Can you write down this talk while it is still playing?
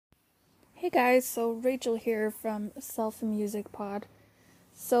Hey guys, so Rachel here from Self Music Pod.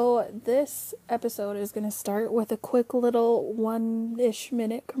 So this episode is going to start with a quick little 1-ish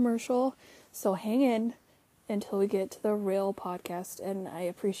minute commercial. So hang in until we get to the real podcast, and I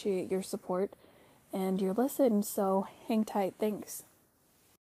appreciate your support and your listen. So hang tight. Thanks.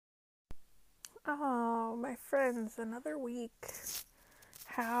 Oh, my friends, another week.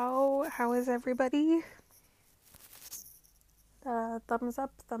 How is everybody? Thumbs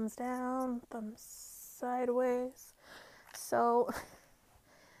up, thumbs down, thumbs sideways. So,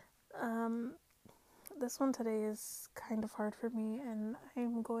 this one today is kind of hard for me, and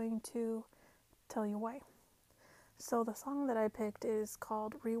I'm going to tell you why. So, the song that I picked is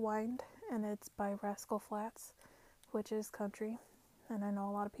called Rewind, and it's by Rascal, which is country. And I know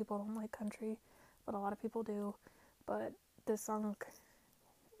a lot of people don't like country, but a lot of people do. But this song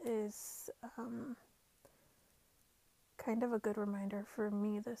is kind of a good reminder for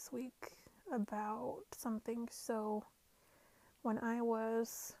me this week about something. So, when I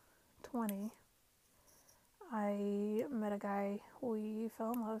was 20, I met a guy, we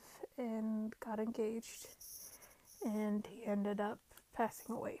fell in love and got engaged, and he ended up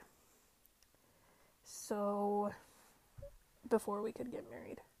passing away. So, before we could get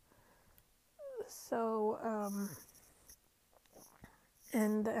married. So,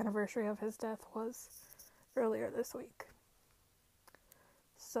 and the anniversary of his death was earlier this week.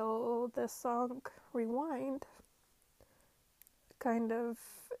 So, this song, Rewind, kind of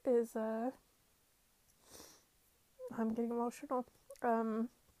is I'm getting emotional.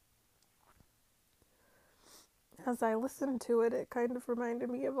 As I listened to it, it kind of reminded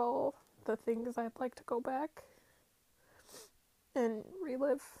me of all the things I'd like to go back and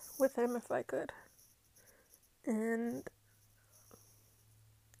relive with him if I could. And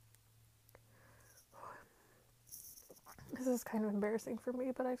this is kind of embarrassing for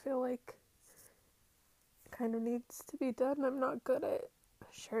me, but I feel like it kind of needs to be done. I'm not good at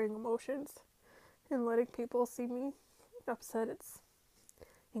sharing emotions and letting people see me upset. It's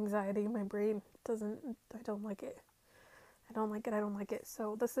anxiety. My brain I don't like it. I don't like it.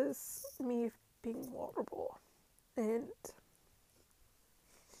 So this is me being vulnerable, and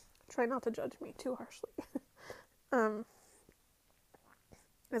try not to judge me too harshly.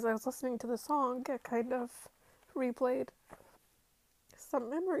 As I was listening to the song, it kind of replayed some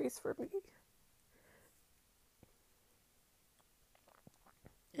memories for me.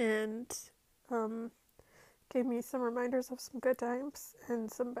 And gave me some reminders of some good times and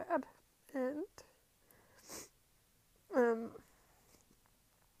some bad. And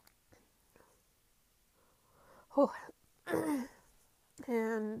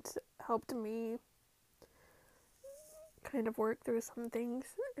and helped me kind of work through some things.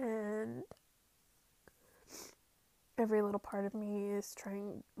 And every little part of me is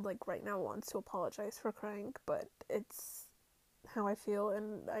trying, like right now, wants to apologize for crying, but it's how I feel,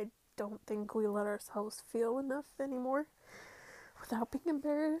 and I don't think we let ourselves feel enough anymore without being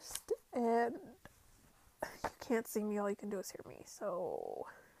embarrassed. And you can't see me, all you can do is hear me, so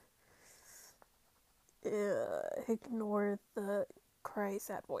ignore the cry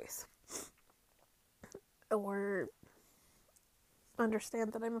sad voice, or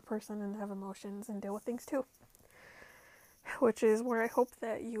understand that I'm a person and have emotions and deal with things too, which is where I hope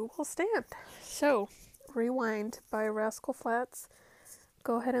that you will stand. So, Rewind by Rascal.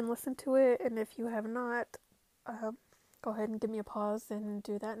 Go ahead and listen to it, and if you have not, go ahead and give me a pause and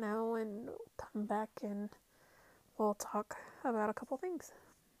do that now, and come back and we'll talk about a couple things.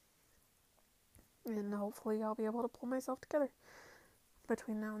 And hopefully I'll be able to pull myself together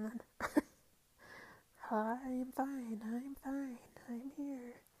between now and then. I'm fine, I'm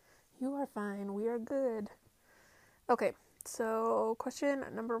here. You are fine, we are good. Okay, so question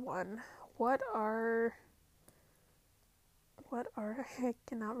number 1. I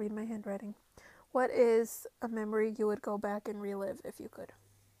cannot read my handwriting. What is a memory you would go back and relive if you could?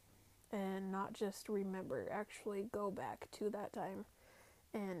 And not just remember, actually go back to that time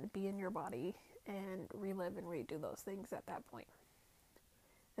and be in your body and relive and redo those things at that point.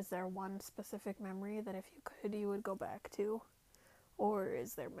 Is there one specific memory that if you could, you would go back to? Or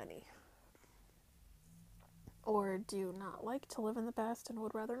is there many? Or do you not like to live in the past and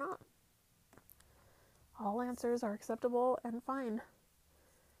would rather not? All answers are acceptable and fine.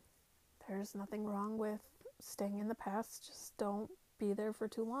 There's nothing wrong with staying in the past. Just don't be there for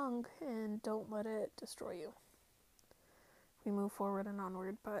too long and don't let it destroy you. We move forward and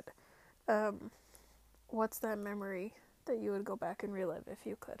onward, but what's that memory that you would go back and relive if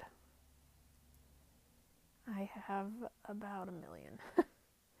you could? I have about 1 million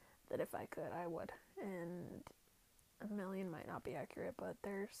that if I could, I would. And 1 million might not be accurate, but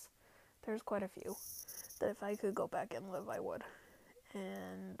there's there's quite a few that if I could go back and live, I would.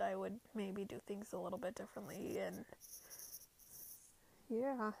 And I would maybe do things a little bit differently, and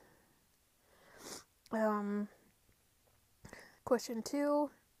yeah. Question 2.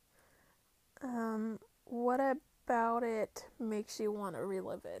 What about it makes you want to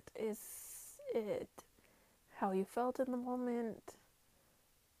relive it? Is it how you felt in the moment?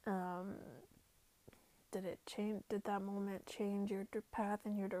 Did it change? Did that moment change your path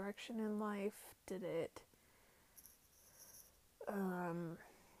and your direction in life? Did it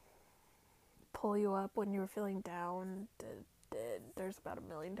pull you up when you were feeling down? There's about a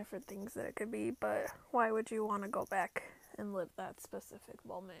million different things that it could be, but why would you want to go back and live that specific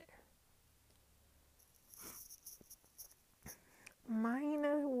moment? Mine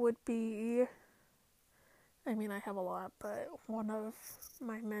would be, I mean, I have a lot, but one of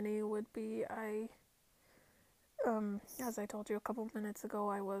my many would be as I told you a couple minutes ago,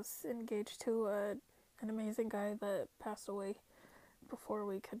 I was engaged to an amazing guy that passed away before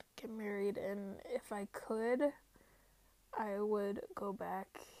we could get married, and if I could, I would go back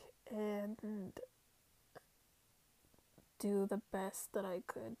and do the best that I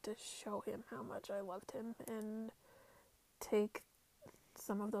could to show him how much I loved him, and take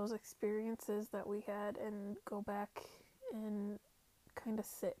some of those experiences that we had and go back and kind of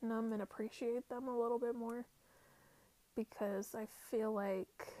sit in them and appreciate them a little bit more, because I feel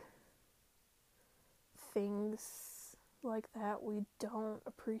like things like that we don't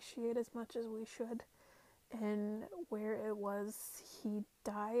appreciate as much as we should. And where it was, he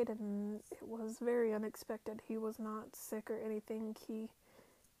died, and it was very unexpected. He was not sick or anything. He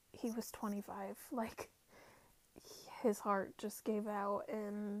was 25. Like, his heart just gave out,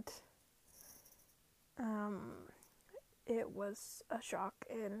 and it was a shock,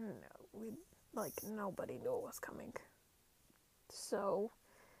 and nobody knew it was coming. So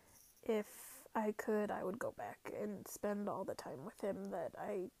if I could, I would go back and spend all the time with him that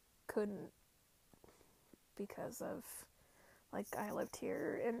I couldn't, because of, like, I lived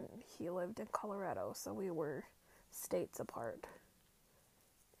here and he lived in Colorado, so we were states apart.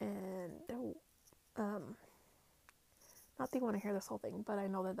 And not that you want to hear this whole thing, but I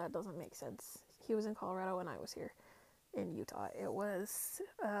know that doesn't make sense. He was in Colorado and I was here in Utah. It was,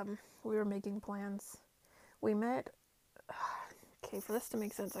 we were making plans. We met, okay, for this to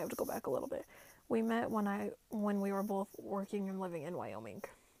make sense, I have to go back a little bit. We met when we were both working and living in Wyoming.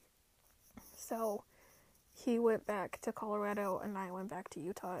 So he went back to Colorado and I went back to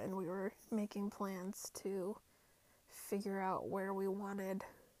Utah, and we were making plans to figure out where we wanted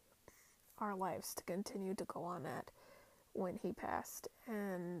our lives to continue to go on at when he passed.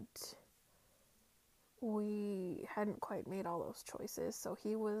 And we hadn't quite made all those choices. So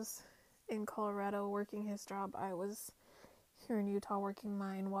he was in Colorado working his job. I was here in Utah working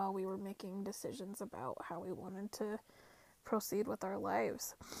mine, while we were making decisions about how we wanted to proceed with our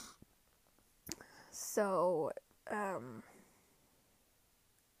lives. So,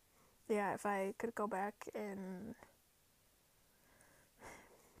 yeah, if I could go back and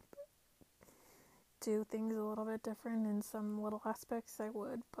do things a little bit different in some little aspects, I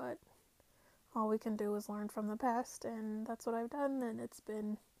would, but all we can do is learn from the past, and that's what I've done, and it's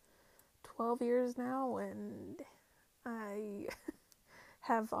been 12 years now, and I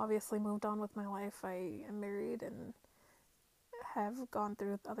have obviously moved on with my life. I am married and have gone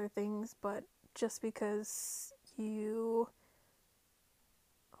through other things, but just because you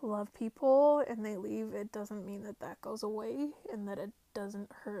love people and they leave, it doesn't mean that goes away and that it doesn't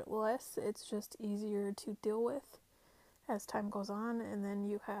hurt less. It's just easier to deal with as time goes on, and then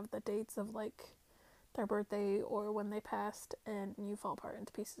you have the dates of, like, their birthday or when they passed, and you fall apart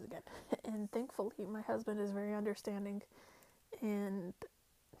into pieces again. And thankfully, my husband is very understanding and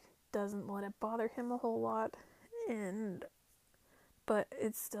doesn't let it bother him a whole lot, but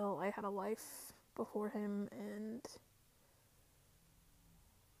it's still, I had a life before him, and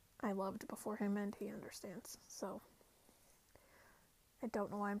I loved before him, and he understands. So I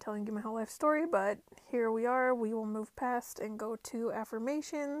don't know why I'm telling you my whole life story, but here we are. We will move past and go to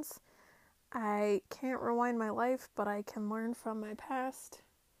affirmations. I can't rewind my life, but I can learn from my past.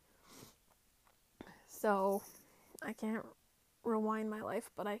 So I can't rewind my life,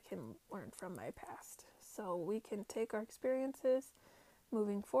 but I can learn from my past. So we can take our experiences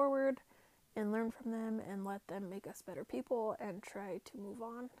moving forward and learn from them and let them make us better people and try to move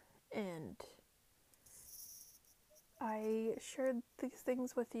on. And I shared these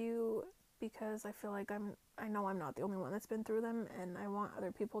things with you because I feel like I know I'm not the only one that's been through them, and I want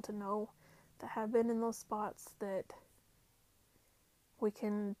other people to know that have been in those spots that we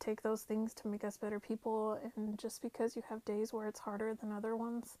can take those things to make us better people. And just because you have days where it's harder than other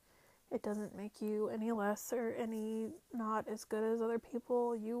ones, It doesn't make you any less or any not as good as other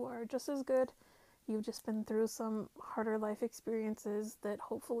people. You are just as good. You've just been through some harder life experiences that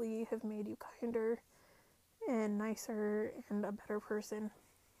hopefully have made you kinder and nicer and a better person.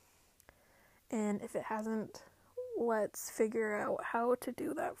 And if it hasn't, let's figure out how to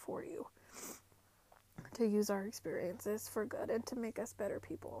do that for you. To use our experiences for good and to make us better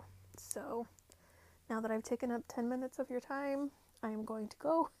people. So, now that I've taken up 10 minutes of your time, I am going to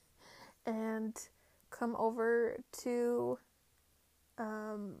go and come over to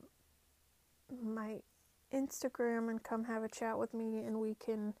my Instagram and come have a chat with me, and we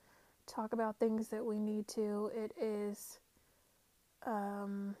can talk about things that we need to. It is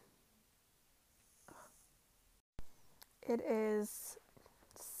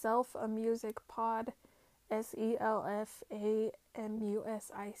Self a Music Pod,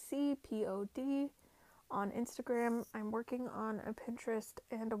 SELFAMUSICPOD on Instagram. I'm working on a Pinterest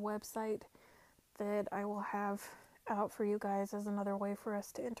and a website that I will have out for you guys as another way for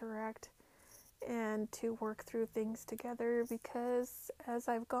us to interact and to work through things together, because as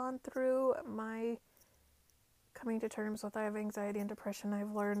I've gone through my coming to terms with I have anxiety and depression,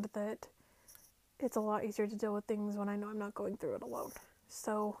 I've learned that it's a lot easier to deal with things when I know I'm not going through it alone.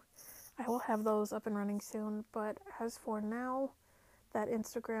 So I will have those up and running soon, but as for now, that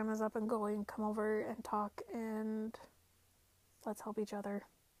Instagram is up and going. Come over and talk, and let's help each other.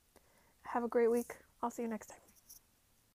 Have a great week. I'll see you next time.